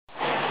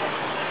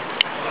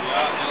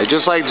I'd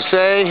just like to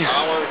say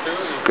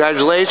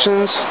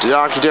congratulations to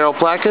Dr. Darryl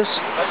Plecas.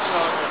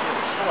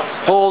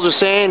 Polls are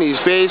saying he's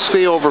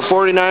basically over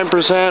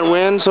 49%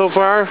 win so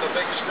far.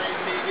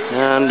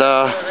 And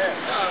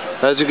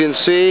as you can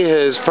see,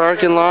 his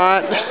parking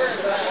lot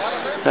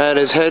at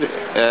his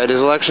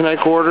election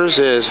headquarters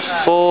is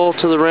full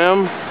to the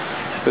rim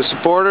with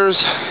supporters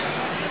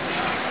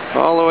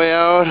all the way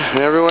out and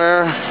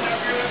everywhere.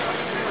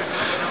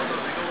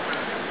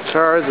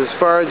 Cars as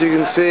far as you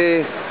can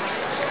see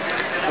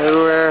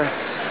everywhere,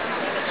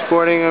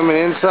 supporting him, and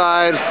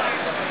inside,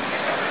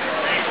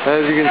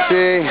 as you can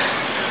see,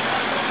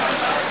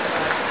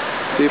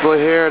 people are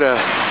here to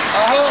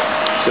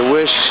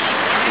wish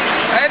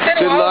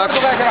good luck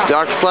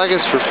Dr.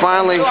 Plecas for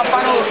finally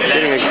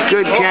getting a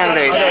good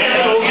candidate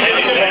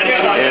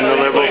in the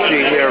Liberal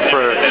seat here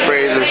for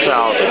Fraser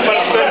South.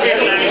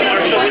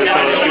 There's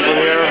some people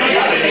here.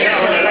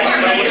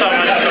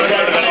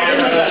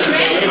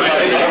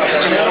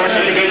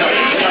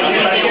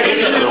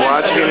 They're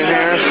watching it in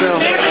here still.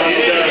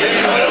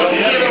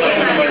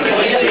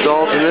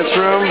 Results in this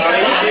room.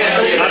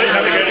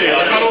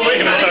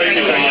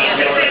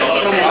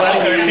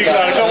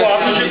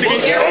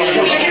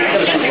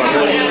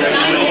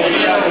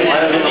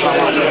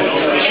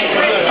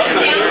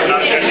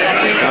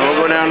 Now we'll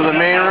go down to the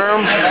main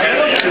room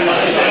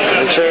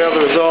and show you all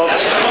the results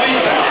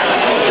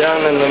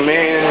down in the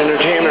main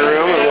entertainment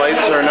room. The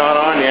lights are not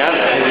on yet.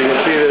 As you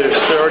can see,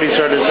 they're already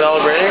started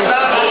celebrating.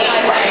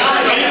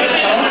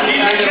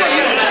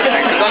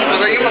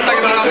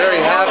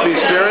 Very happy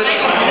spirits.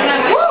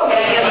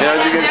 As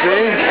you can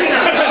see,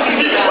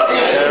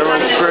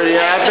 everyone's pretty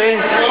happy.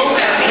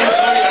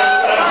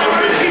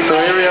 So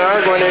here we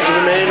are, going into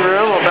the main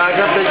room. We'll back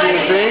up, as you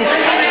can see.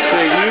 It's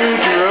a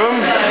huge room.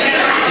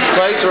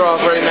 Lights are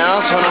off right now,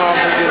 so I don't know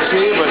if you can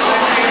see, but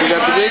we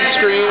got the big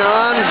screen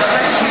on.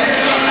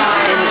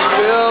 It's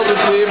filled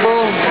with people.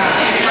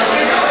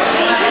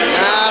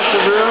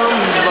 Massive room,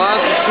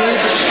 lots of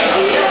seats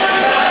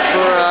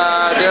for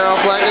Darryl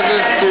Plecas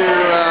to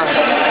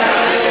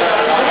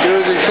do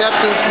his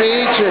acceptance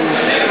speech and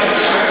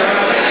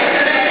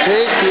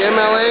take the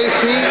MLA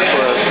seat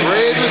for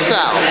Fraser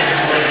South.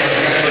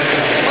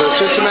 So it's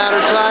just a matter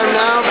of time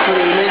now for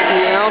him to make the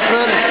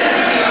announcement,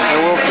 and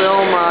we'll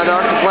film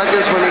Dr.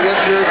 Plecas when he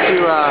gets here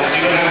to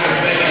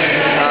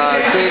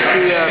take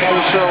the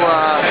official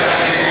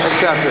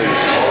acceptance.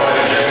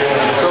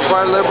 So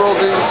far, Liberals,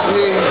 you can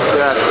see,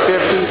 got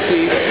 50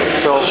 seats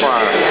so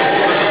far.